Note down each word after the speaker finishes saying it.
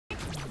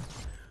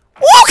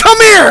come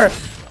here!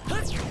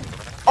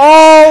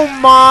 Oh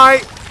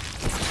my.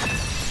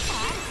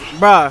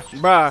 Bruh.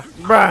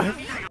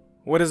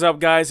 What is up,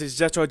 guys? It's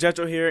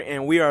Jetro here,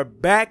 and we are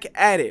back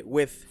at it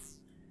with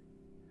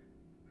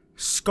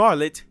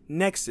Scarlet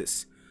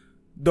Nexus.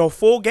 The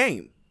full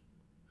game.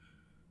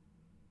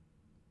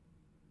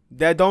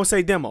 That don't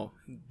say demo.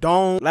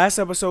 Don't. Last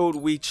episode,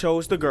 we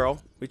chose the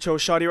girl. We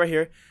chose Shawty right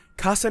here.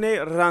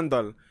 Kasane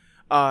Randall.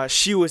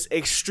 She was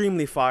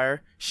extremely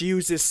fire. She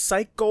uses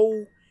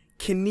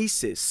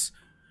psychokinesis.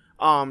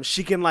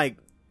 She can like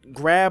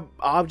grab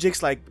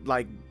objects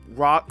like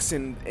rocks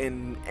and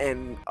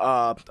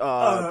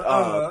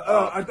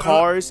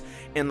cars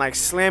and like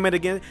slam it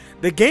again.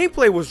 The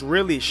gameplay was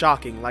really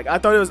shocking. Like I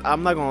thought it was.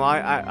 I'm not gonna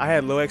lie. I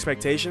had low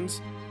expectations,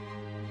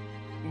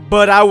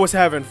 but I was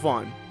having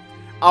fun.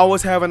 I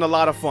was having a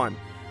lot of fun.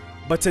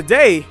 But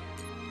today,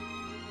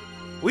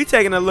 we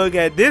taking a look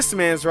at this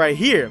man's right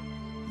here,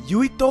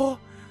 Yuito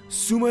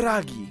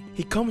Sumeragi.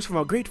 He comes from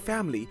a great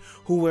family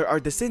who are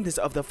descendants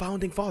of the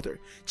founding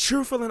father.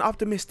 Cheerful and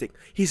optimistic,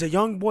 he's a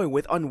young boy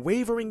with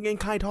unwavering and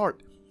kind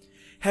heart,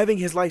 having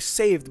his life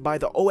saved by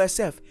the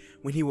OSF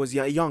when he was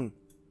young.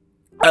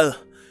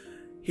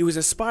 He was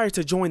inspired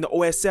to join the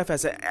OSF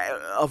as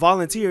a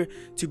volunteer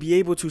to be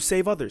able to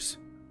save others.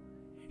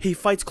 He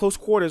fights close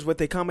quarters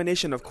with a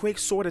combination of quick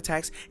sword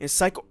attacks and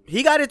psycho.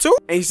 He got it too.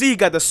 And you see, he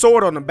got the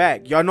sword on the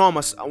back. Y'all know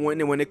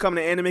when it comes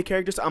to anime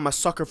characters, I'm a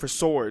sucker for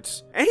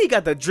swords. And he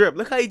got the drip.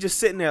 Look how he just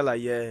sitting there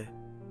like, yeah,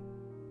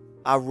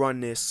 I run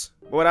this.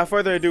 But without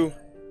further ado,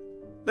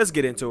 let's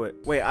get into it.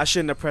 Wait, I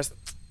shouldn't have pressed.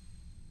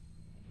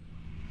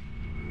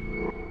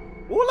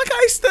 Oh, look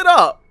how he stood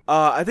up.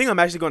 I think I'm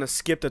actually gonna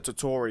skip the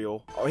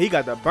tutorial. Oh, he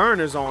got the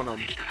burners on him.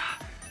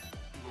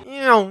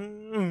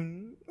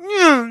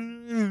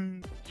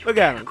 Look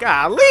at him.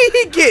 Golly,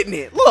 he getting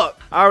it. Look.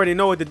 I already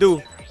know what to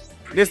do.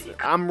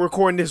 I'm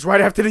recording this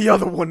right after the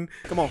other one.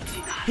 Come on.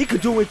 He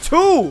could do it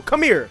too.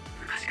 Come here.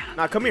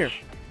 Nah, come here.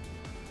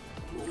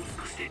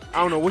 I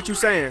don't know what you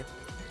saying.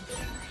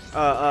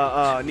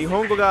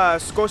 Nihongo ga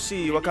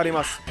skoshi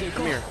wakarimasu.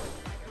 Come here.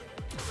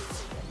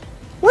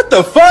 What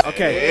the fuck?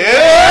 Okay.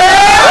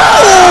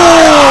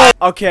 Yeah!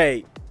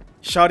 Okay.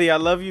 Shawty, I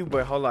love you,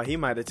 but hold on. He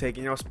might have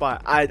taken your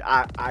spot.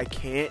 I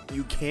can't.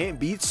 You can't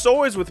beat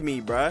swords with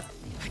me, bruh.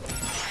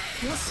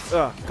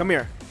 Come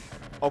here.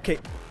 Okay.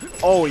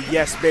 Oh,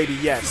 yes, baby,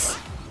 yes.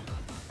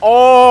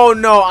 Oh,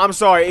 no, I'm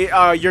sorry.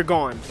 You're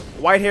gone.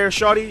 White hair,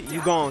 shawty, you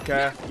gone,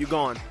 okay? You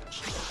gone.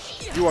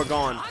 You are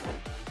gone.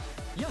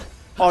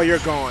 Oh, you're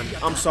gone.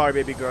 I'm sorry,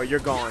 baby girl. You're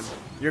gone.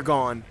 You're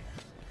gone.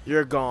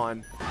 You're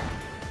gone.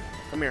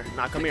 Come here.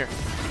 Nah, come here.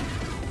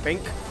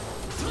 Pink.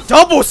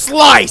 Double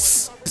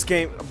slice! This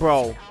game,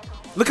 bro.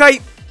 Look how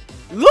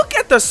look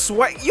at the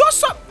sweat. You're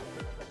so...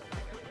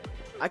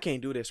 I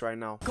can't do this right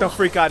now. Get the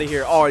freak out of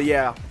here. Oh,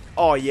 yeah.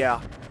 Oh, yeah.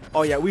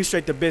 Oh, yeah. We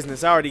straight to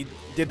business. I already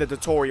did the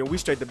tutorial. We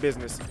straight to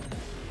business.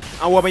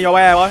 I'm whooping your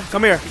ass, boy.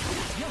 Come here.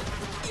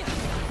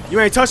 You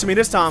ain't touching me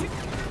this time.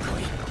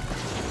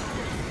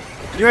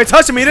 You ain't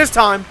touching me this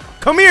time.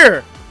 Come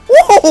here.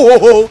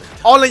 Whoa.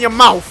 All in your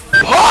mouth.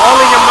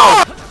 All in your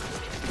mouth.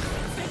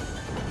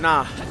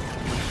 Nah.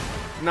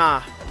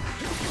 Nah.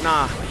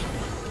 Nah.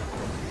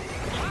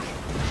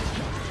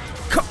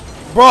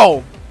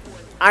 Bro.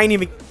 I ain't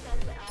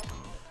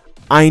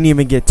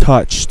even get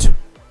touched.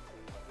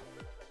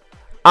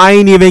 I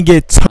ain't even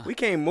get touched. We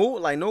can't move,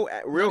 like no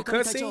real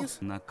cutscenes.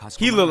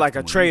 He look like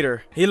a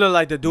traitor. He look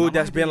like the dude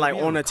that's been like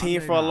on the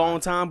team for a long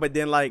time, but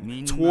then like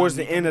towards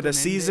the end of the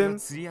season,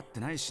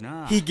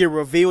 he get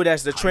revealed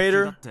as the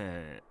traitor,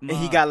 and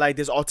he got like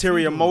this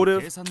ulterior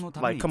motive.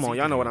 Like, come on,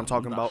 y'all know what I'm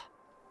talking about.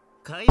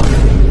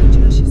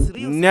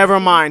 Never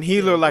mind,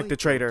 he look like the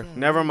traitor.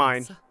 Never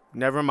mind.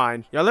 Never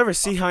mind. Y'all ever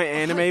see how in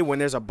anime when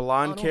there's a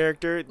blonde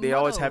character, they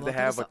always have to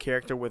have a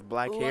character with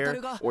black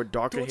hair or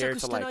darker hair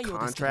to like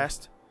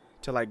contrast,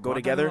 to like go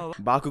together?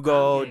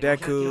 Bakugo,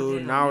 Deku,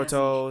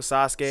 Naruto,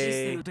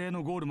 Sasuke.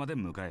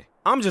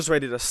 I'm just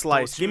ready to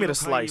slice. Give me the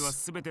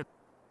slice.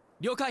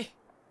 Yokai.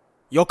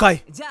 Ja,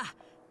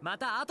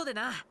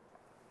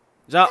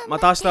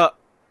 matashita.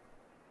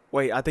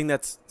 Wait, I think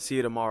that's see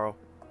you tomorrow.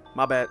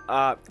 My bad.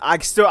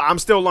 I'm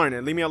still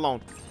learning. Leave me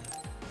alone.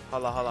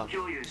 Hala.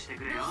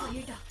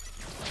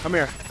 Come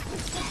here.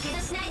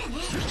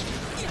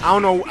 I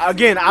don't know.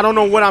 Again, I don't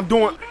know what I'm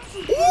doing.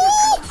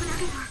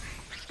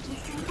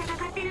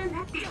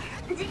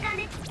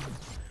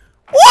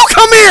 Oh,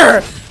 come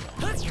here!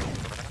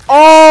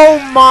 Oh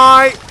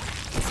my!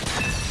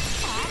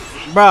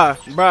 Bruh.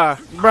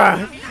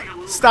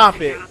 Stop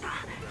it.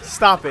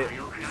 Stop it.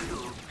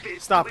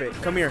 Stop it.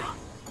 Come here.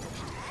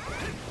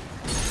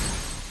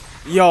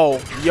 Yo.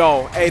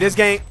 Hey, this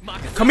game.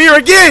 Come here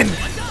again!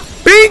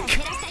 Bink!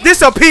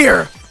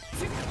 Disappear!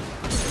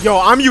 Yo,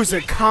 I'm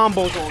using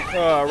combos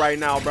on right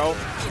now, bro.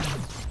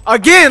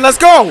 Again, let's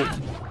go.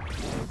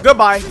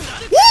 Goodbye.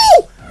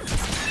 Woo!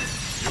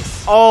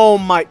 Oh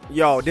my,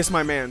 yo, this is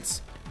my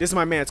man's.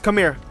 Come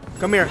here.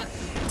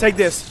 Take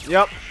this.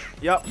 Yep.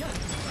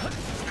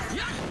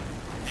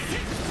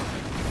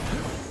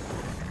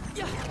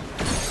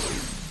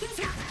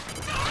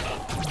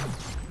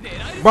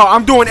 Bro,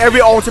 I'm doing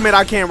every ultimate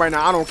I can right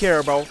now. I don't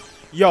care, bro.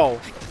 Yo.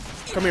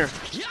 Come here.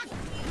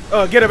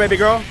 Get her, baby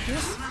girl.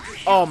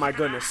 Oh, my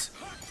goodness.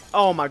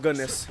 Oh, my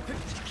goodness.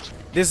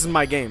 This is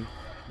my game.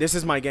 This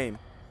is my game.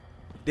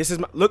 This is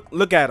my...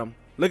 Look at him.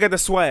 Look at the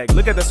swag.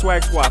 Look at the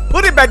swag squad.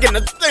 Put it back in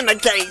the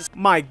case.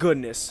 My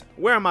goodness.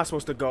 Where am I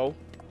supposed to go?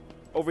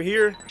 Over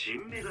here?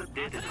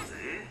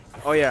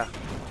 Oh, yeah.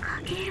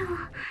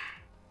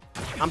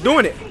 I'm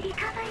doing it.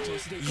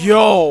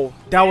 Yo,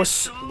 that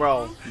was...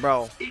 Bro,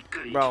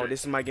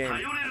 this is my game.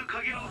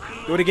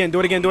 Do it again, do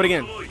it again, do it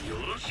again.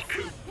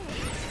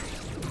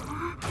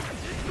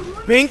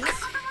 Bink.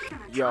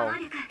 Yo,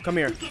 come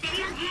here.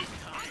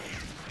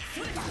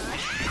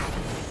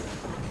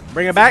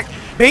 Bring it back.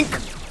 Bink.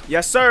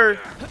 Yes, sir.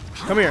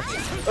 Come here.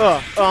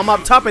 I'm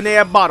up top and they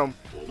at bottom.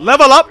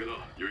 Level up.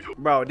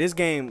 Bro, this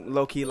game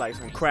low-key like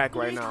some crack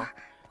right now.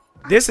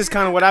 This is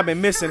kind of what I've been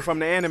missing from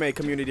the anime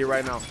community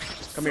right now.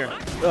 Come here.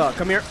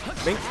 Come here.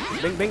 Bink,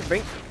 bink, bink,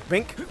 bink,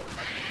 bink,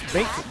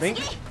 bink, bink.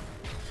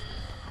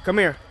 Come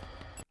here.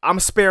 I'm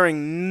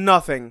sparing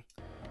nothing.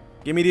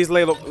 Give me these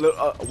little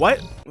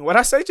what? What'd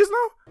I say just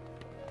now?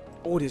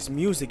 Oh, this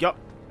music, y'all.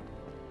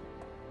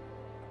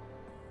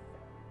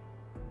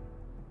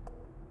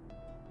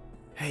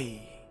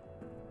 Hey.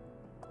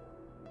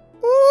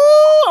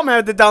 Ooh, I'm gonna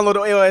have to download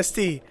the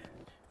OST.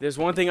 There's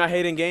one thing I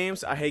hate in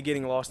games. I hate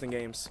getting lost in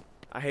games.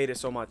 I hate it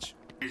so much.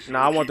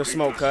 Nah, I want the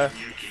smoke, huh?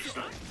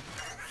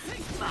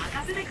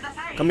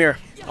 Come here.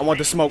 I want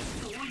the smoke.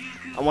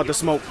 I want the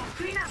smoke.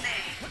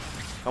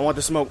 I want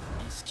the smoke.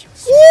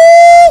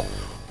 Woo!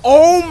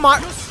 Oh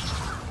my.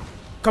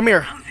 Come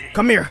here.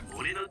 Come here.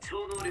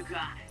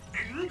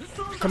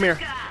 Come here.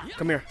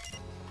 Come here.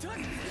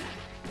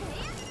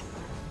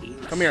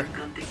 Come here.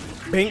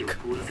 Bink.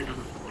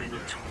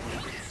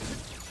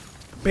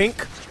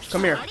 Bink.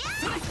 Come here.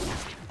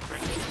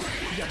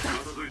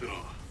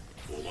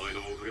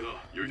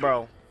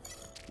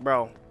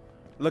 Bro,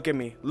 look at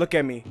me, look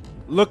at me,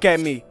 look at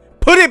me.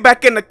 Put it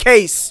back in the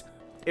case.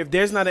 If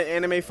there's not an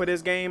anime for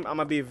this game, I'm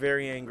gonna be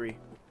very angry.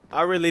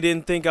 I really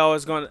didn't think I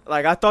was gonna,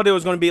 like, I thought it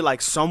was gonna be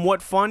like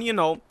somewhat fun, you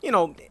know,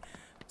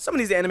 some of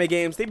these anime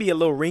games, they be a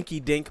little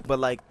rinky dink, but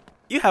like,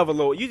 you have a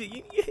little,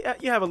 you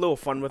have a little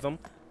fun with them.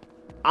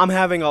 I'm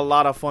having a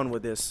lot of fun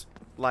with this.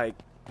 Like,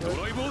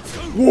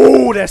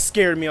 whoa, that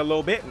scared me a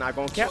little bit. Not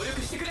gonna cap.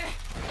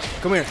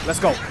 Come here, let's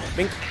go.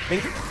 Bink,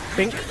 bink,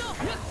 bink.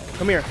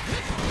 Come here.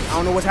 I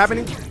don't know what's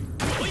happening.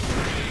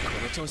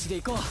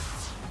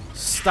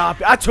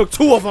 Stop it. I took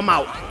 2 of them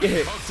out. Get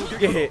hit.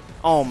 Get hit.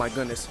 Oh my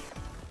goodness.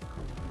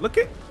 Look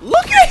at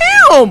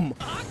him.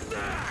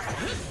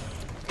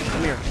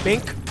 Come here.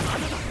 Bink.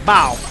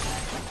 Bow.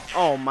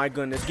 Oh my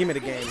goodness. Give me the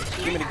game.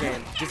 Give me the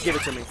game. Just give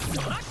it to me.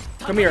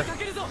 Come here.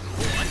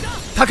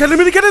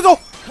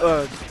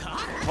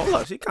 Hold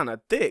up. She kind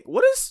of thick.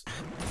 What is...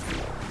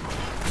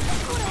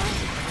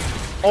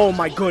 Oh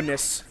my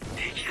goodness.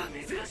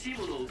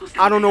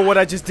 I don't know what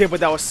I just did,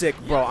 but that was sick.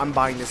 Bro, I'm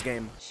buying this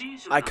game.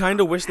 I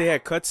kind of wish they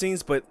had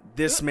cutscenes, but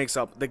this makes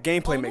up. The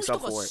gameplay makes up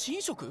for it.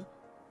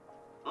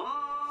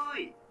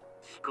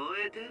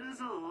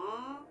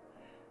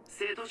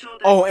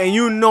 Oh, and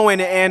you know in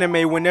the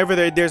anime,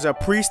 whenever there's a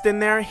priest in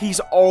there, he's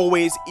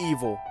always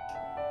evil.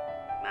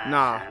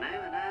 Nah.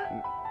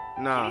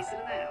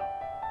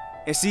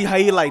 And see how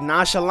he like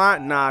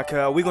nonchalant? Nah,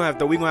 cuz we gonna have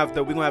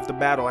to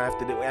battle at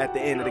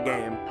the end of the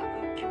game.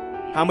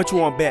 How much you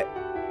want to bet?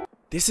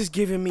 This is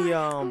giving me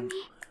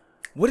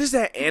what is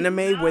that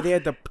anime where they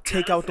had to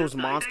take out those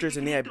monsters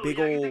and they had big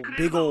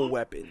old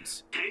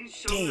weapons?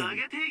 Damn.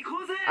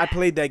 I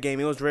played that game.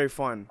 It was very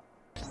fun.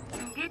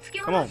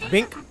 Come on,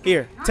 Bink.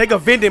 Here, take a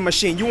vending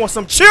machine. You want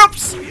some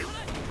chips?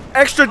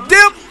 Extra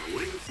dip?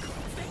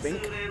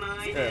 Bink.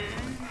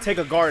 Take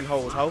a garden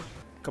hose, ho.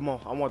 Come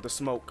on, I want the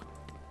smoke.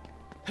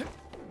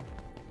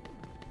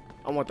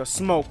 I want the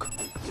smoke.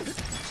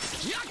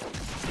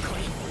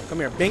 Come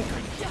here, Bink.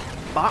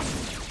 Bop.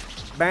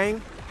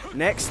 Bang.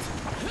 Next.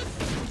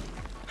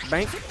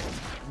 Bank.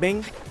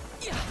 Bing.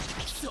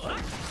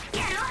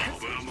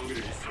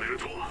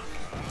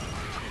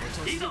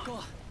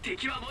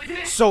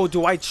 So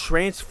do I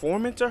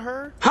transform into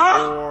her?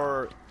 Huh?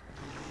 Or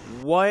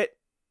what?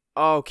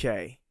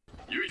 Okay.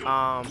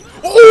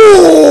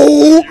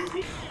 Ooh!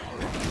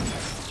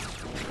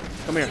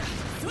 Come here.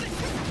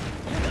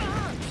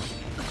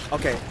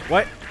 Okay,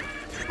 what?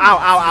 Ow,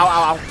 ow, ow,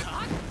 ow, ow.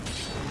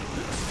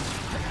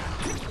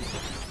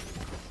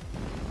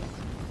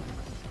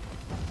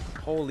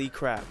 Holy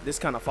crap, this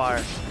kind of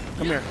fire.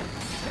 Come here.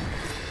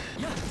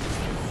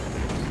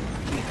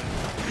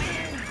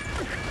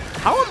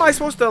 How am I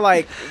supposed to,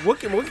 like, what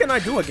can I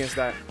do against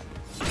that?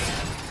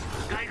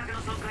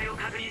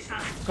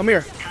 Come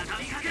here.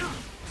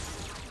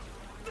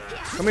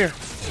 Come here.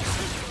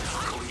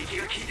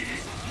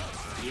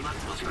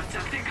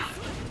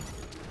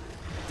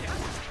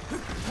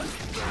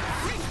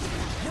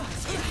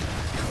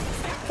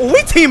 Oh,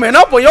 we teaming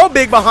up on your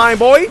big behind,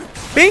 boy.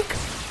 Bink.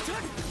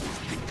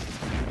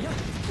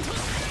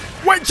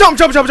 Wait, jump.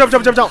 What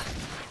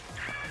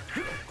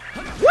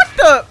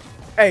the?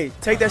 Hey,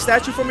 take that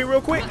statue for me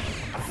real quick.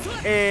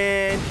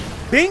 And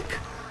bink.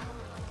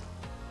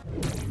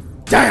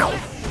 Down.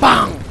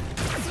 Bang.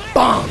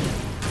 Bang.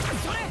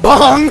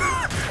 Bang.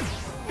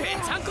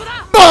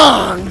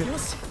 Bang.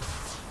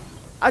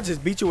 I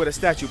just beat you with a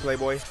statue,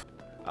 Playboy.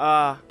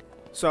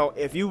 So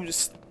if you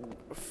just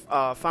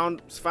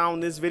found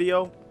this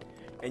video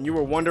and you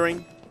were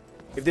wondering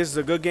if this is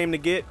a good game to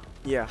get,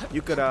 yeah,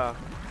 you could.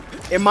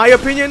 In my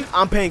opinion,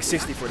 I'm paying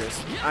 60 for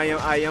this. I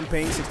am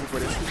paying 60 for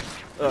this.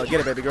 Get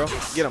it, baby girl.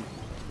 Get him.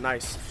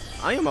 Nice.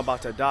 I am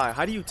about to die.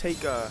 How do you take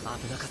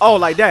Oh,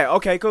 like that.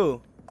 Okay,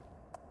 cool.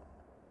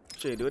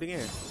 Shit, do it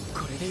again.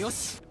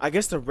 I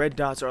guess the red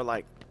dots are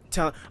like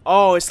telling.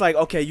 Oh, it's like,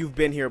 okay, you've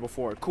been here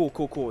before. Cool,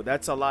 cool, cool.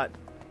 That's a lot.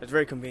 That's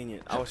very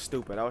convenient. I was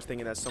stupid. I was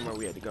thinking that's somewhere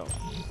we had to go.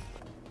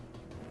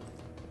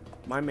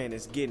 My man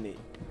is getting it.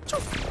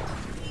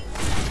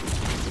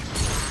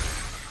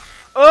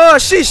 Oh,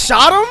 she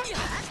shot him?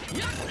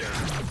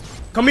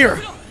 Come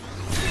here.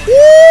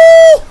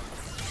 Woo!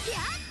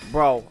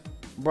 Bro,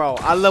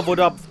 I leveled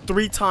up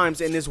 3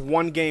 times in this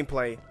one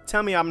gameplay.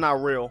 Tell me I'm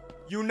not real.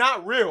 You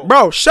not real.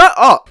 Bro, shut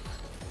up.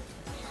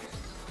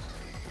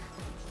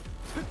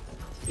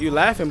 You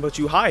laughing, but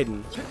you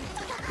hiding.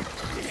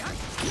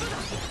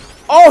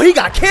 Oh, he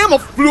got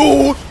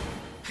camouflage.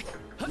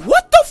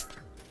 What the f?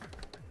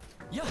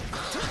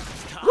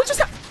 What just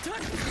happened?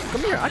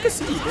 Come here, I can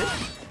see you,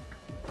 bitch.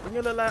 Bring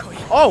your little ass.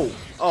 Oh,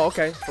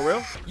 okay, for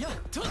real?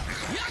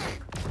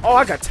 Oh,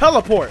 I got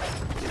teleport.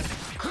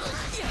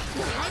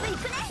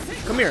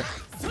 Come here.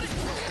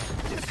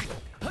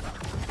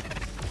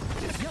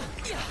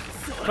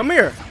 Come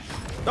here.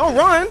 Don't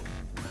run.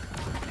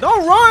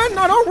 Don't run.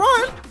 No, don't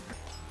run.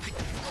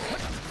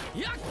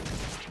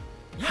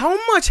 How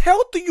much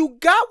health do you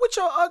got with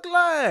your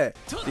ugly?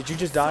 Did you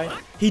just die?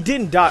 He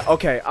didn't die.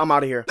 Okay, I'm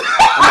out of here.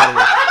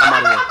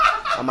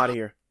 I'm out of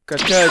here.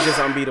 Cause Cuz is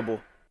unbeatable.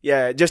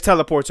 Yeah, just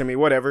teleport to me,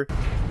 whatever.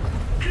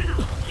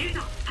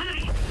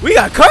 We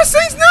got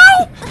cutscenes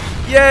now?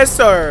 Yes,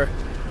 sir.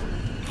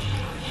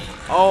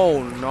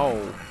 Oh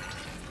no.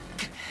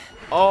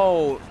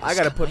 Oh, I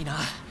gotta put.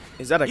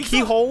 Is that a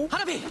keyhole?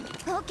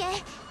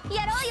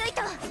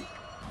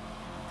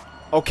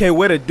 Okay,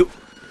 where to do?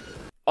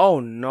 Oh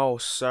no,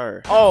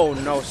 sir. Oh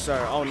no,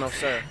 sir. Oh no,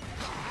 sir.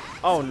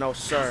 Oh no,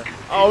 sir.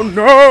 Oh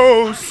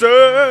no,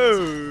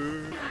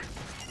 sir.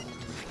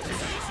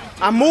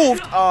 I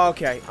moved. Oh,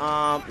 okay.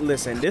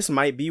 Listen, this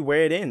might be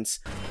where it ends.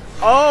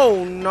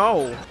 Oh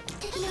no.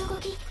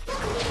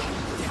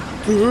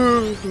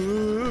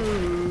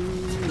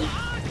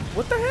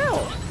 What the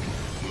hell?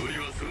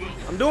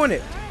 I'm doing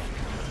it.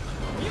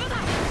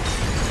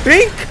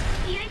 Bink.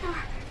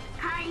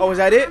 Oh, is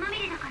that it?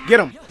 Get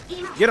him.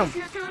 Get him.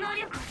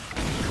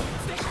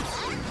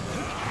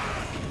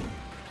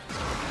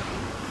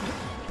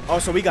 Oh,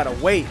 so we gotta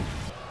wait.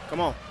 Come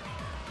on.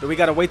 Do we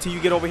gotta wait till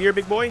you get over here,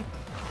 big boy?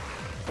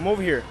 Come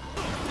over here.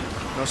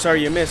 No, sir,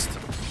 you missed.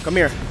 Come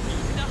here.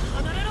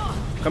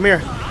 Come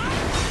here.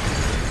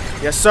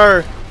 Yes,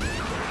 sir.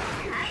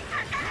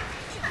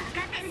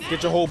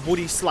 Get your whole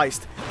booty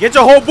sliced. Get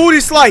your whole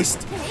booty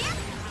sliced.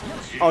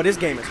 Oh, this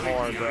game is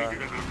hard, bro.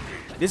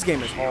 This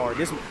game is hard.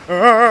 This.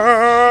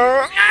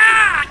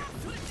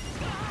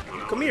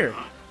 Come here.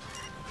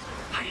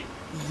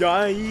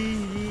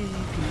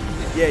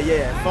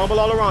 Yeah. Fumble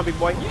all around, big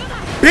boy.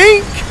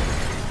 Bink.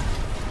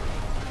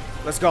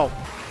 Let's go.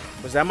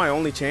 Was that my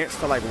only chance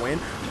to like win?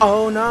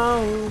 Oh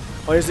no.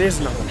 Oh, this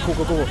is another one.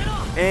 Cool.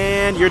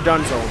 And you're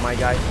done, so my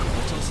guy.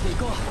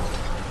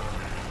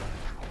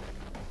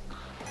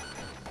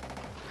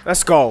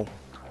 Let's go.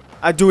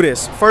 I do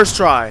this. First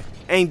try.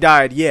 Ain't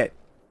died yet.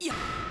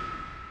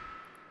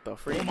 The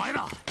freak?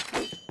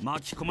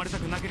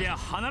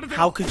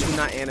 How could you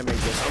not animate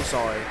this? I'm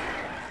sorry.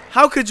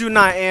 How could you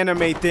not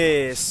animate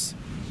this?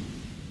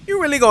 You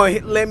really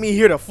gonna let me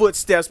hear the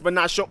footsteps but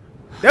not show?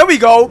 There we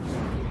go.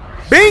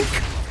 Bink.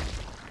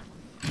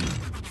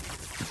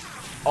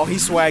 Oh, he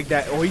swagged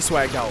that. Oh, he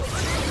swagged out.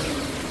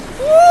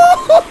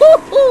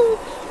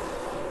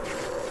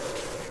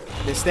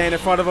 Then stand in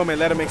front of him and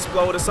let him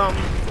explode or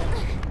something.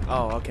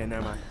 Oh, okay,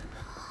 never mind.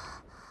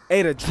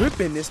 Hey, the drip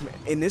in this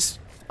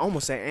I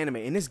almost say anime.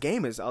 In this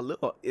game is I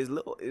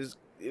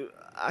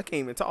can't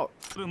even talk.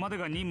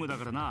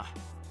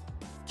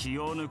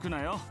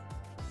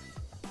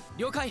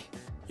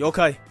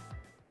 Yokai.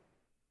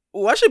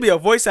 Oh, I should be a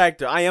voice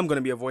actor. I am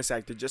gonna be a voice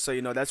actor, just so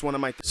you know. That's one of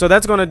my. So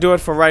that's gonna do it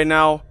for right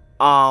now.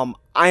 I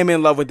am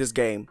in love with this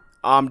game.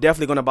 I'm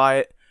definitely gonna buy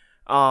it.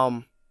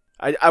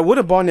 I would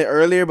have bought it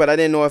earlier, but I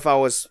didn't know if I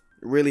was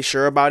really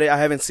sure about it. I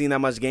haven't seen that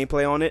much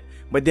gameplay on it,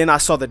 but then I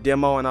saw the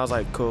demo and I was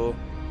like, cool.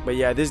 But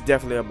yeah, this is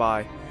definitely a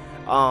buy.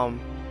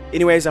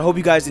 Anyways, I hope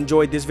you guys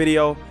enjoyed this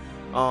video.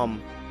 I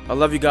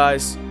love you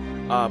guys.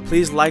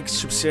 Please like,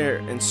 share,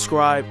 and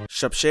subscribe.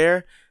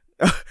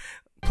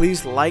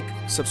 Please like,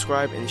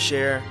 subscribe, and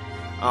share.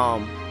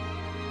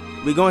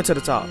 We going to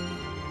the top.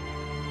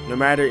 No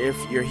matter if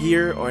you're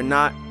here or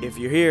not. If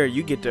you're here,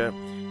 you get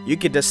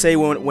to say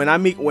when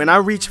I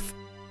reach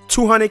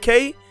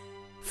 200K,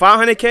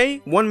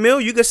 500K, 1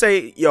 mil, you can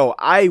say, yo,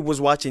 I was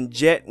watching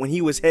Jet when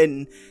he was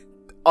heading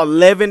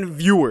 11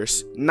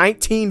 viewers,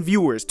 19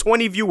 viewers,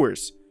 20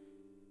 viewers.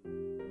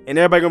 And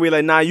everybody gonna be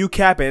like, nah, you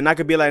capping. And I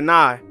could be like,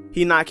 nah,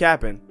 he not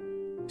capping.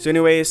 So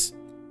anyways,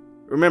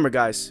 remember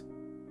guys,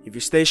 if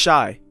you stay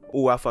shy,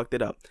 ooh, I fucked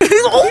it up.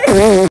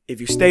 If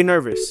you stay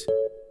nervous,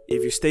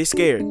 if you stay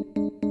scared,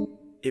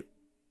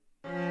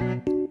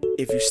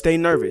 if you stay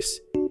nervous,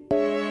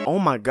 oh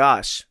my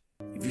gosh,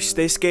 if you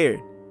stay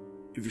scared,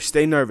 if you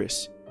stay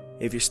nervous,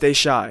 if you stay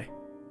shy,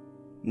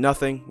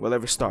 nothing will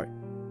ever start.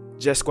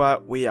 Jet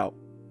Squad, we out.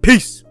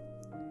 Peace.